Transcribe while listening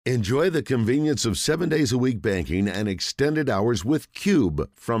Enjoy the convenience of 7 days a week banking and extended hours with Cube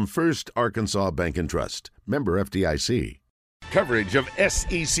from First Arkansas Bank and Trust. Member FDIC. Coverage of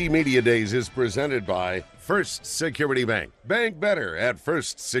SEC Media Days is presented by First Security Bank. Bank better at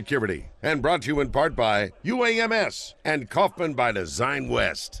First Security. And brought to you in part by UAMS and Kaufman by Design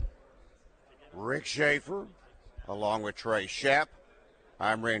West. Rick Schaefer, along with Trey Shapp.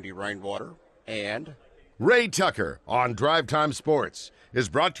 I'm Randy Rainwater. And Ray Tucker on Drive Time Sports is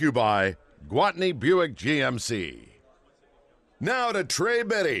brought to you by Gwatney Buick GMC. Now to Trey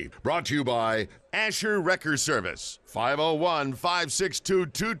Biddy, brought to you by Asher Wrecker Service,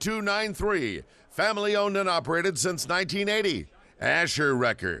 501-562-2293. Family owned and operated since 1980. Asher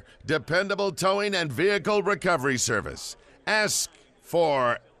Wrecker, dependable towing and vehicle recovery service. Ask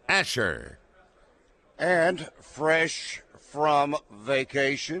for Asher. And fresh from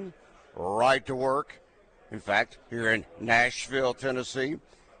vacation, right to work. In fact, here in Nashville, Tennessee,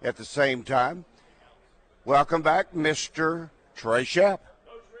 at the same time. Welcome back, Mr. Trey Shapp.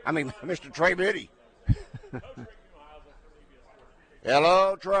 Mr. Trey Biddy.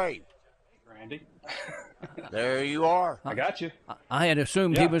 Hello, Trey. Randy. There you are. I got you. I had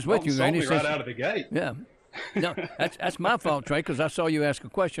assumed he was with you, Randy. Right out of the gate. Yeah. No, that's my fault, Trey, because I saw you ask a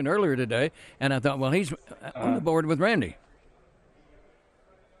question earlier today, and I thought, well, he's on the board with Randy.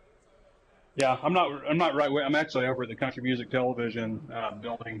 Yeah, I'm not right. I'm actually over at the Country Music Television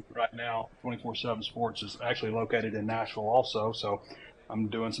building right now. 24/7 Sports is actually located in Nashville also, so I'm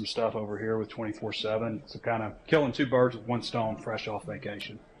doing some stuff over here with 24/7. So kind of killing two birds with one stone, fresh off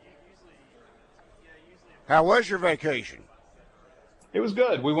vacation. How was your vacation? It was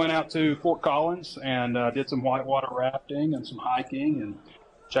good. We went out to Fort Collins and did some whitewater rafting and some hiking and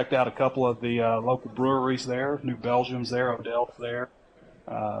checked out a couple of the local breweries there. New Belgium's there, Odell's there.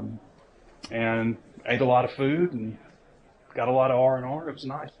 And ate a lot of food and got a lot of R&R. It was a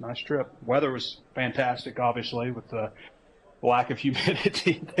nice trip. Weather was fantastic, obviously, with the lack of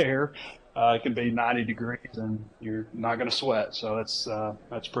humidity there. It can be 90 degrees and you're not going to sweat, so that's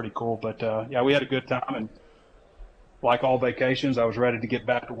pretty cool. But yeah, we had a good time, and like all vacations, I was ready to get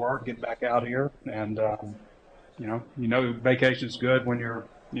back to work, get back out here, and vacation's good when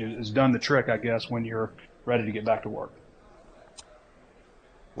it's done the trick, I guess, when you're ready to get back to work.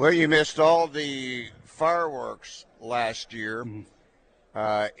 Well, you missed all the fireworks last year.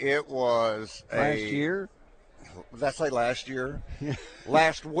 Mm-hmm. It was last year. Did I say last year?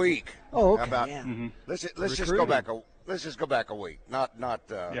 Last week. Oh, okay. How about, yeah. Mm-hmm. Let's just go back. Let's just go back a week, not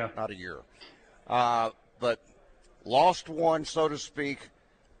a year. But lost one, so to speak.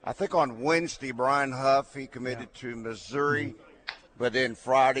 I think on Wednesday, Brian Huff, he committed to Missouri, mm-hmm. But then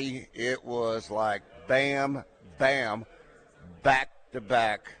Friday it was like bam, bam,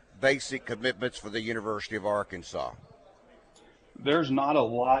 back-to-back basic commitments for the University of Arkansas. There's not a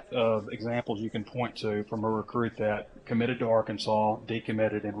lot of examples you can point to from a recruit that committed to Arkansas,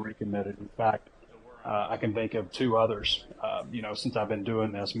 decommitted, and recommitted. In fact, I can think of two others, since I've been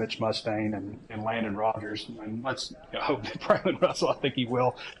doing this, Mitch Mustaine and Landon Rogers. And let's hope that Braylon Russell, I think he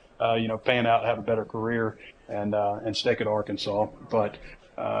will, pan out, have a better career, and stick at Arkansas. But,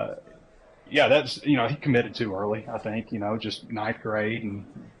 yeah, that's, he committed too early, I think, just ninth grade, and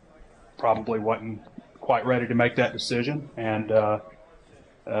probably wasn't quite ready to make that decision. And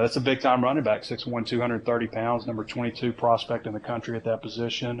that's a big-time running back, 6'1", 230 pounds, number 22 prospect in the country at that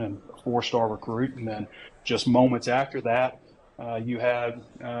position, and a four-star recruit. And then just moments after that, you had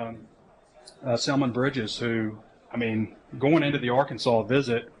Selman Bridges, who, going into the Arkansas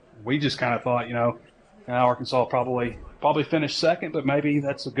visit, we just kind of thought, Arkansas probably finished second, but maybe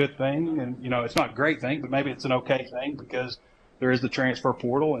that's a good thing. And, it's not a great thing, but maybe it's an okay thing because there is the transfer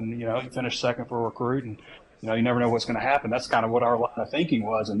portal, and, he finished second for a recruit, and, you never know what's going to happen. That's kind of what our line of thinking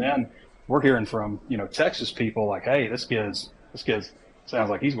was. And then we're hearing from, Texas people like, hey, this kid sounds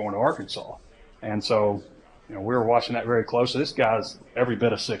like he's going to Arkansas. And so, we were watching that very closely. This guy's every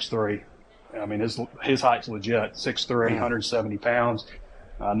bit of 6'3". His height's legit, 6'3", 170 pounds,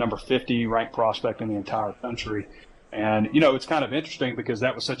 number 50 ranked prospect in the entire country. And, it's kind of interesting because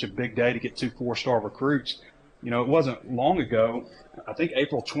that was such a big day to get two four-star recruits. It wasn't long ago, I think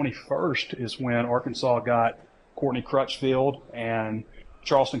April 21st is when Arkansas got Courtney Crutchfield and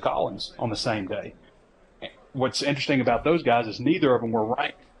Charleston Collins on the same day. What's interesting about those guys is neither of them were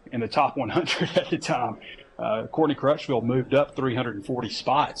ranked in the top 100 at the time. Courtney Crutchfield moved up 340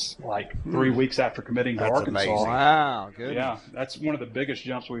 spots, like 3 weeks after committing to Arkansas. Amazing. Wow, good. Yeah, that's one of the biggest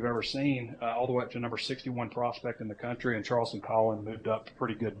jumps we've ever seen, all the way up to number 61 prospect in the country, and Charleston Collins moved up a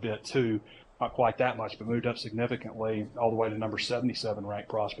pretty good bit too. Not quite that much, but moved up significantly all the way to number 77 ranked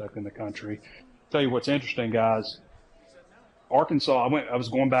prospect in the country. Tell you what's interesting, guys. Arkansas, I was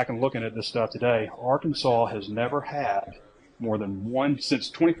going back and looking at this stuff today. Arkansas has never had more than one,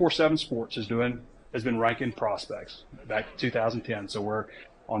 since 24/7 Sports has been ranking prospects back to 2010. So we're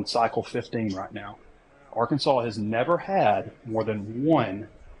on cycle 15 right now. Arkansas has never had more than one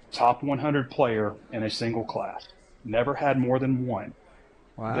top 100 player in a single class. Never had more than one.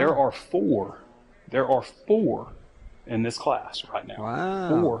 Wow. There are four in this class right now.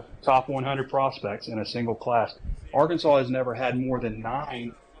 Wow. 4 top 100 prospects in a single class. Arkansas has never had more than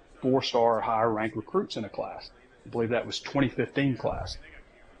 9 4-star or higher ranked recruits in a class. I believe that was 2015 class.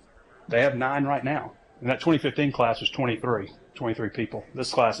 They have 9 right now. And that 2015 class was 23 people.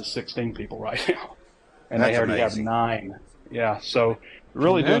 This class is 16 people right now. And That's they already amazing. have 9. Yeah, so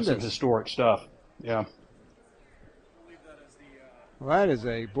really Tremendous. doing some historic stuff. Yeah. Well, that is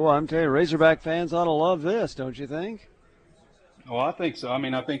I'm telling you, Razorback fans ought to love this, don't you think? Well, I think so. I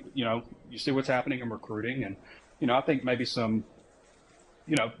mean, I think, you see what's happening in recruiting, and, I think maybe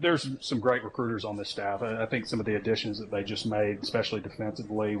there's some great recruiters on this staff. I think some of the additions that they just made, especially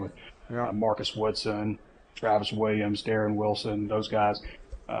defensively with Marcus Woodson, Travis Williams, Darren Wilson, those guys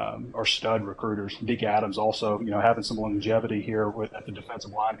are stud recruiters. Deke Adams also, having some longevity here at the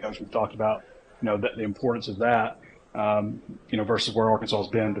defensive line coach. We've talked about, the importance of that. Versus where Arkansas has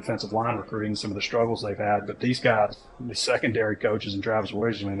been defensive line recruiting, some of the struggles they've had. But these guys, the secondary coaches and Travis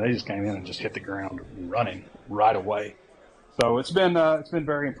Williams, they just came in and just hit the ground running right away. So it's been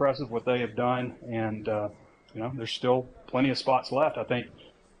very impressive what they have done, and there's still plenty of spots left. I think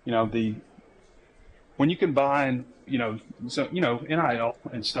when you combine NIL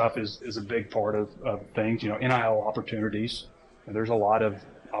and stuff is a big part of things. NIL opportunities. And there's a lot of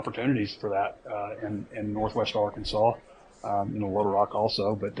opportunities for that in Northwest Arkansas, Little Rock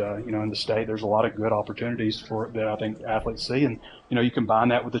also, but in the state there's a lot of good opportunities that I think athletes see, and you combine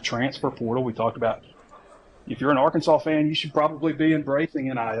that with the transfer portal. We talked about, if you're an Arkansas fan, you should probably be embracing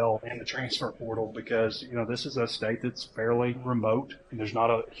NIL and the transfer portal, because this is a state that's fairly remote and there's not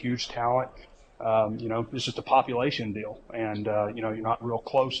a huge talent. It's just a population deal, and you're not real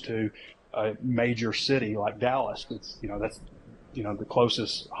close to a major city like Dallas. It's that's the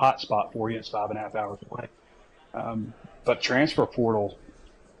closest hot spot for you. It's 5.5 hours away. But transfer portal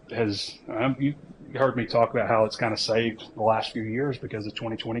has, you heard me talk about how it's kind of saved the last few years because the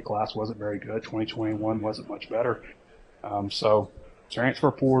 2020 class wasn't very good. 2021 wasn't much better. So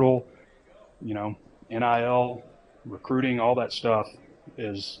transfer portal, NIL, recruiting, all that stuff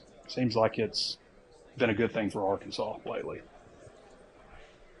seems like it's been a good thing for Arkansas lately.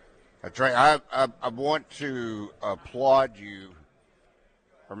 Trey, I want to applaud you.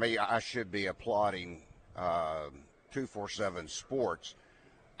 For me, I should be applauding 247 Sports,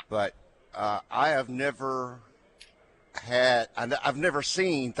 but I've never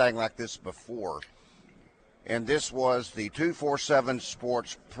seen anything like this before. And this was the 247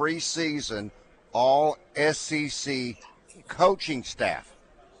 Sports preseason all SEC coaching staff.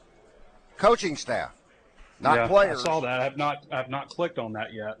 Not players. I saw that. I have not clicked on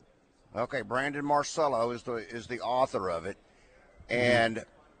that yet. Okay, Brandon Marcello is the author of it, and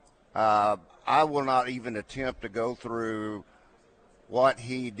I will not even attempt to go through what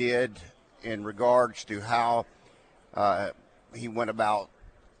he did in regards to how he went about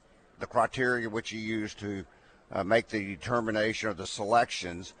the criteria which he used to make the determination of the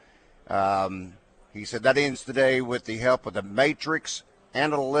selections. He said that ends today with the help of the Matrix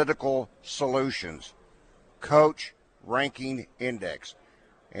Analytical Solutions Coach Ranking Index.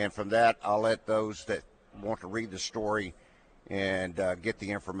 And from that, I'll let those that want to read the story and get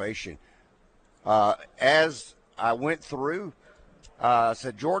the information. As I went through,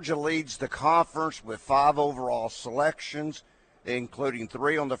 said Georgia leads the conference with 5 overall selections, including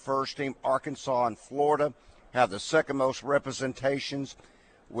 3 on the first team. Arkansas and Florida have the second most representations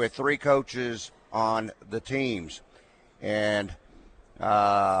with 3 coaches on the teams. And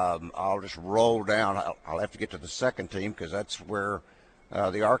I'll just roll down. I'll have to get to the second team because that's where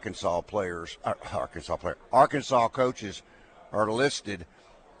the Arkansas coaches are listed.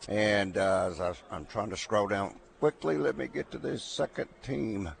 And as I'm trying to scroll down quickly, let me get to this second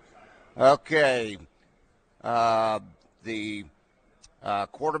team. Okay. The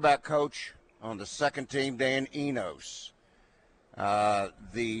quarterback coach on the second team, Dan Enos.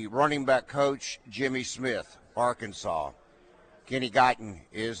 The running back coach, Jimmy Smith, Arkansas. Kenny Guyton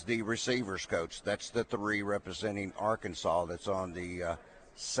is the receivers coach. That's the 3 representing Arkansas that's on the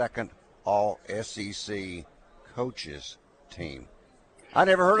second all-SEC coaches team. I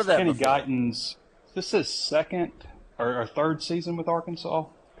never heard of that Kenny before. Guyton's, this is second or third season with Arkansas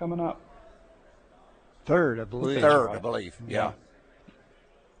coming up? Third, I believe. Third, I believe. Yeah.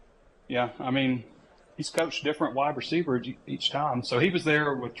 Yeah, I mean, he's coached different wide receivers each time. So he was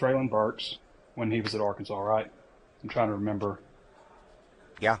there with Traylon Burks when he was at Arkansas, right? I'm trying to remember.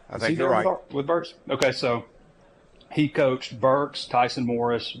 Yeah, I think you're right. With Burks? Okay, so he coached Burks, Tyson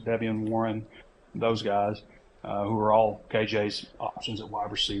Morris, Devian Warren, those guys, who were all KJ's options at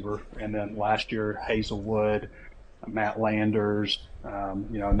wide receiver. And then last year, Hazelwood, Matt Landers,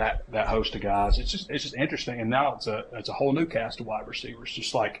 and that host of guys. It's just interesting. And now it's a whole new cast of wide receivers.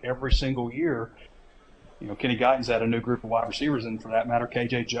 Just like every single year, Kenny Guyton's had a new group of wide receivers, and for that matter,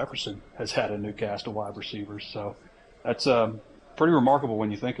 KJ Jefferson has had a new cast of wide receivers. So that's pretty remarkable when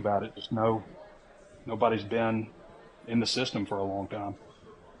you think about it. Just nobody's been in the system for a long time.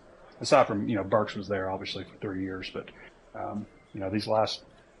 Aside from, Burks was there obviously for 3 years, but, these last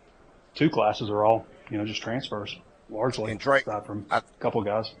two classes are all, just transfers largely, and Trey, aside from a couple of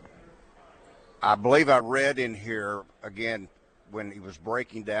guys. I believe I read in here, again, when he was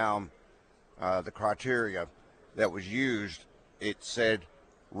breaking down the criteria that was used, it said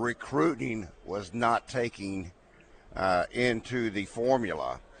recruiting was not taking into the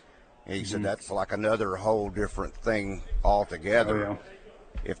formula. And he said that's like another whole different thing altogether. Oh, yeah.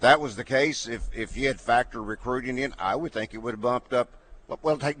 If that was the case, if you had factored recruiting in, I would think it would have bumped up.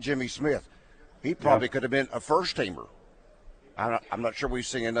 Well, take Jimmy Smith. He probably could have been a first-teamer. I'm not sure we've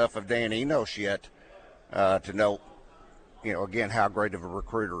seen enough of Dan Enos yet to know, again, how great of a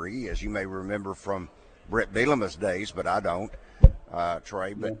recruiter he is. You may remember from Brett Bielema's days, but I don't,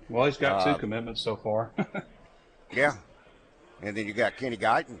 Trey. But well, he's got 2 commitments so far. Yeah. And then you got Kenny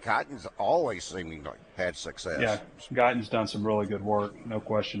Guyton. Guyton's always seemingly had success. Yeah, Guyton's done some really good work, no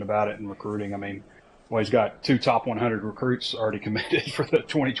question about it, in recruiting. I mean, he's got 2 top 100 recruits already committed for the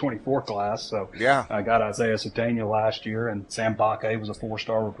 2024 class. So yeah, I got Isaiah Satania last year, and Sam Bakke was a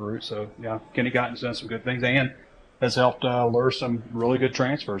 4-star recruit. So yeah, Kenny Guyton's done some good things and has helped lure some really good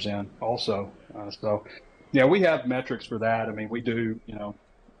transfers in also. So yeah, we have metrics for that. I mean, we do,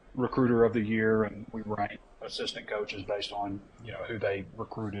 recruiter of the year, and we rank assistant coaches based on who they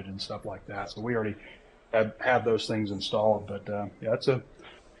recruited and stuff like that. So we already have those things installed. But yeah, it's a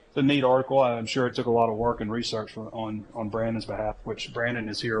neat article. I'm sure it took a lot of work and research on Brandon's behalf, which Brandon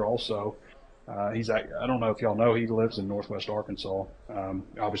is here also. I don't know if y'all know, he lives in Northwest Arkansas.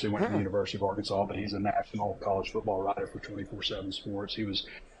 Obviously went to the University of Arkansas, but he's a national college football writer for 24/7 Sports. He was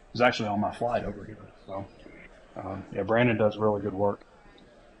actually on my flight over here. So yeah, Brandon does really good work.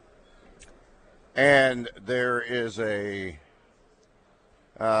 And there is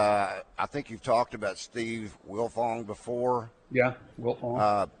I think you've talked about Steve Wilfong before. Yeah,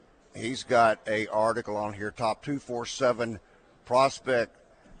 Wilfong. He's got a article on here, top 247 prospect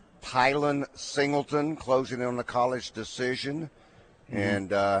Tylen Singleton closing in on the college decision.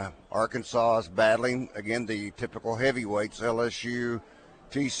 And Arkansas is battling, again, the typical heavyweights, LSU,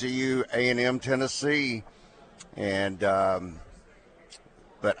 TCU, A&M, Tennessee. And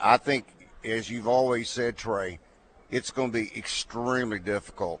but I think, as you've always said, Trey, it's going to be extremely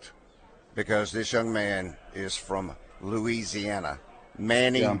difficult because this young man is from Louisiana,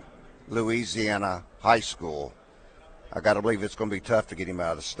 Manning, Louisiana High School. I got to believe it's going to be tough to get him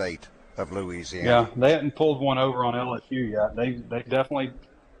out of the state of Louisiana. Yeah, they hadn't pulled one over on LSU yet. They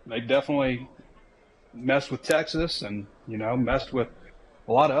definitely messed with Texas and messed with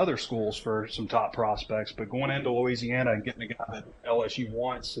a lot of other schools for some top prospects. But going into Louisiana and getting a guy that LSU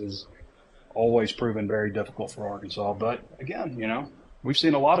wants is always proven very difficult for Arkansas. But again, we've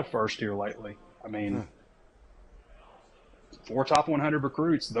seen a lot of first here lately. I mean, 4 top 100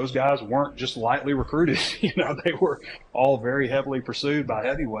 recruits. Those guys weren't just lightly recruited. They were all very heavily pursued by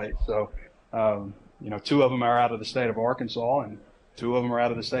heavyweights. So, 2 of them are out of the state of Arkansas and 2 of them are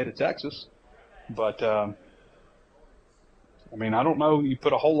out of the state of Texas. But, I mean, I don't know. You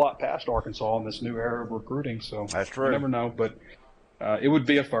put a whole lot past Arkansas in this new era of recruiting. So that's true. You never know. But it would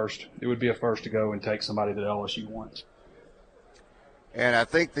be a first. It would be a first to go and take somebody that LSU wants. And I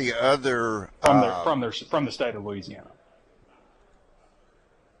think the other from the state of Louisiana.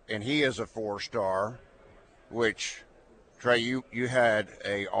 And he is a 4-star, which, Trey, you had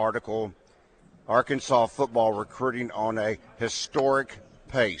a article, Arkansas football recruiting on a historic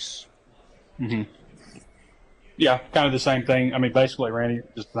pace. Mm-hmm. Yeah, kind of the same thing. I mean, basically, Randy,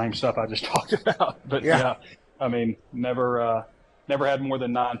 just the same stuff I just talked about. But yeah I mean, never had more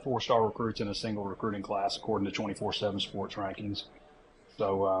than 9 4-star recruits in a single recruiting class, according to 24/7 Sports rankings.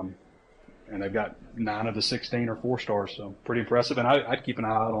 So, and they've got 9 of the 16 are 4-stars, so pretty impressive. And I'd keep an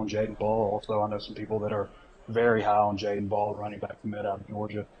eye out on Jaden Ball. Also, I know some people that are very high on Jaden Ball, running back commit out of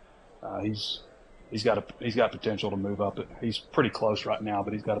Georgia. He's got potential to move up. He's pretty close right now,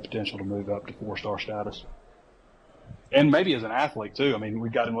 but he's got a potential to move up to 4-star status. And maybe as an athlete too. I mean, we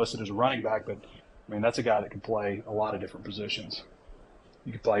got him listed as a running back, but I mean, that's a guy that can play a lot of different positions.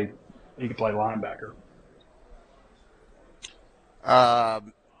 He could play linebacker.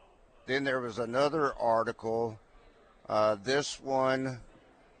 Then there was another article, this one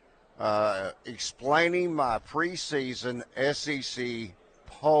explaining my preseason SEC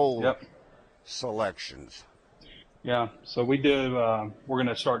poll selections. Yeah, so we do. We're going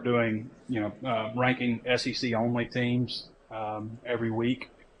to start doing, ranking SEC only teams every week,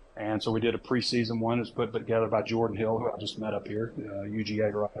 and so we did a preseason one. It's put together by Jordan Hill, who I just met up here,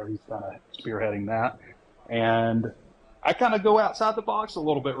 UGA writer. He's kind of spearheading that, and I kind of go outside the box a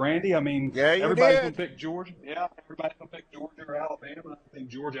little bit, Randy. I mean, everybody's going to pick Georgia. Yeah, everybody's going to pick Georgia or Alabama. I think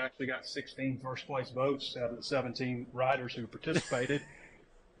Georgia actually got 16 first-place votes out of the 17 writers who participated.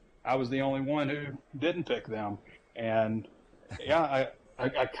 I was the only one who didn't pick them. And, yeah,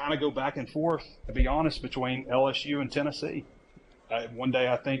 I kind of go back and forth, to be honest, between LSU and Tennessee. One day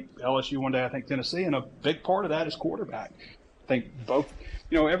I think LSU, one day I think Tennessee, and a big part of that is quarterback. I think both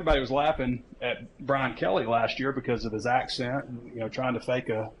 – everybody was laughing at Brian Kelly last year because of his accent and, trying to fake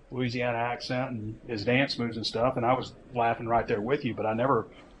a Louisiana accent and his dance moves and stuff, and I was laughing right there with you, but I never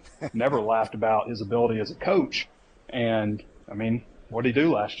laughed about his ability as a coach. And, I mean – what did he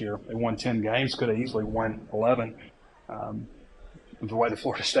do last year? They won 10 games, could have easily won 11 the way the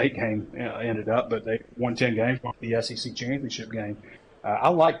Florida State game ended up, but they won 10 games, won the SEC championship game. I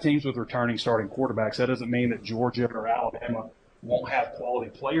like teams with returning starting quarterbacks. That doesn't mean that Georgia or Alabama won't have quality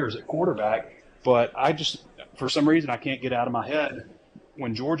players at quarterback, but for some reason, I can't get out of my head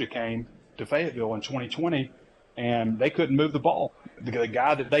when Georgia came to Fayetteville in 2020 and they couldn't move the ball. The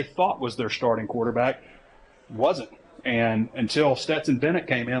guy that they thought was their starting quarterback wasn't. And until Stetson Bennett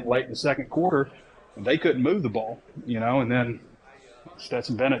came in late in the second quarter, they couldn't move the ball, and then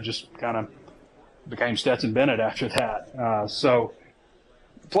Stetson Bennett just kind of became Stetson Bennett after that. So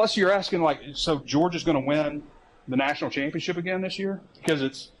plus you're asking, so Georgia's going to win the national championship again this year? Because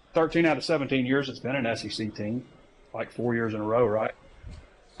it's 13 out of 17 years it's been an SEC team, 4 years in a row, right?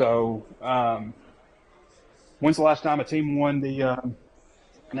 So when's the last time a team won the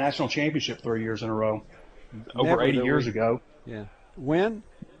national championship 3 years in a row? Over 80 years ago. Yeah. When?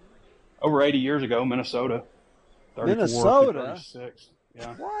 Over 80 years ago, Minnesota. 34, Minnesota? 36.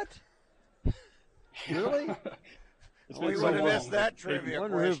 Yeah. What? Really? We would have missed that trivia I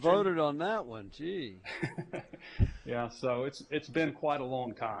wonder question. who voted on that one. Gee. Yeah, so it's been quite a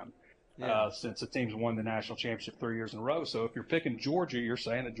long time since the team's won the national championship 3 years in a row. So if you're picking Georgia, you're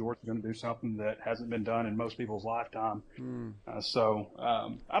saying that Georgia's going to do something that hasn't been done in most people's lifetime. I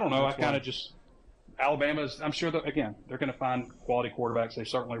don't know. I kind of just – Alabama's, I'm sure that, again, they're going to find quality quarterbacks. They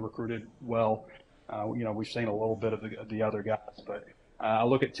certainly recruited well. We've seen a little bit of the other guys, but I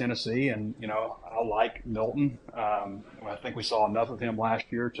look at Tennessee and, I like Milton. I think we saw enough of him last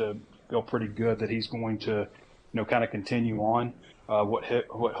year to feel pretty good that he's going to, kind of continue on what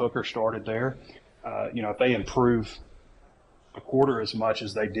Hooker started there. If they improve a quarter as much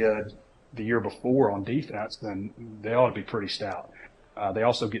as they did the year before on defense, then they ought to be pretty stout. They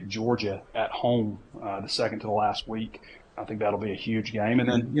also get Georgia at home the second to the last week. I think that'll be a huge game. And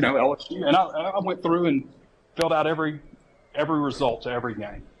then, LSU. And I went through and filled out every result to every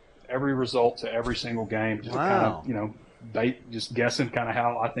game, every result to every single game. Just wow. kind of, just guessing kind of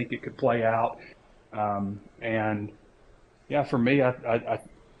how I think it could play out. And, yeah, for me,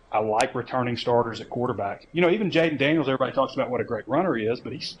 I like returning starters at quarterback. Even Jaden Daniels, everybody talks about what a great runner he is,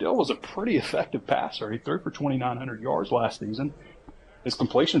 but he still was a pretty effective passer. He threw for 2,900 yards last season. His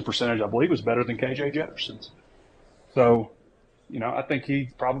completion percentage, I believe, was better than KJ Jefferson's. So, I think he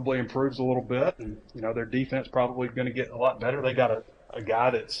probably improves a little bit, and, their defense probably going to get a lot better. They got a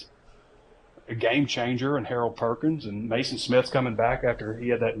guy that's a game changer in Harold Perkins, and Mason Smith's coming back after he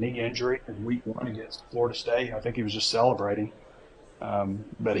had that knee injury in week 1 against Florida State. I think he was just celebrating.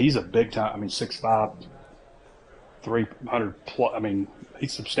 But he's a big-time, 6'5", 300 plus.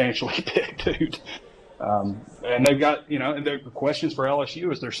 He's substantially big, dude. And they've got, and the questions for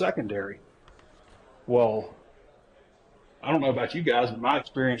LSU is their secondary. Well, I don't know about you guys, but my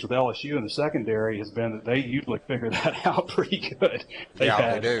experience with LSU in the secondary has been that they usually figure that out pretty good. They've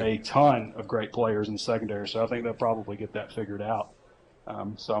had a ton of great players in the secondary, so I think they'll probably get that figured out.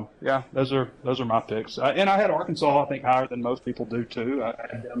 Those are my picks. And I had Arkansas, I think, higher than most people do too. I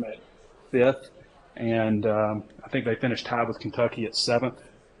had them at 5th, and I think they finished tied with Kentucky at 7th.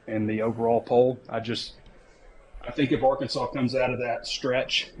 In the overall poll. I think if Arkansas comes out of that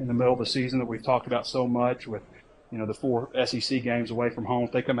stretch in the middle of the season that we've talked about so much with, the 4 SEC games away from home,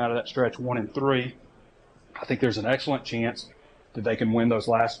 if they come out of that stretch 1-3, I think there's an excellent chance that they can win those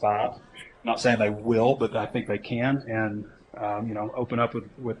last 5. I'm not saying they will, but I think they can. And open up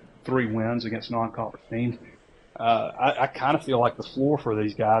with 3 wins against non-conference teams. I kind of feel like the floor for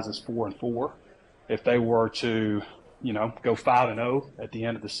these guys is 4-4. If they were to, go 5-0 at the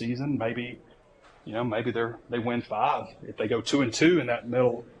end of the season, maybe they win 5. If they go 2-2 in that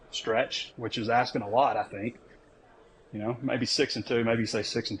middle stretch, which is asking a lot, I think, maybe 6-2, maybe you say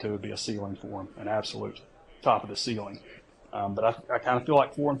 6-2 would be a ceiling for them, an absolute top of the ceiling. But I kind of feel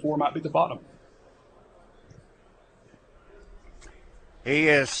like 4-4 might be the bottom. He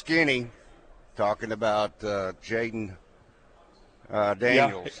is skinny, talking about Jaden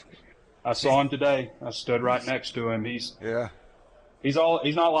Daniels. Yeah, I saw him today. I stood right next to him. He's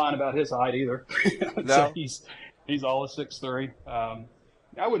not lying about his height either. No. he's all of 6'3".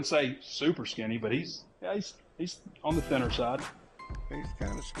 I wouldn't say super skinny, but he's on the thinner side. He's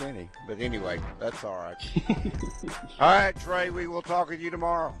kind of skinny, but anyway, that's all right. All right, Trey, we will talk with you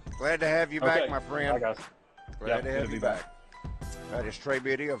tomorrow. Glad to have you back, my friend. Bye, guys. Glad to have you back. That is Trey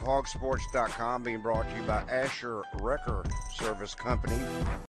Biddy of hogsports.com, being brought to you by Asher Wrecker Service Company.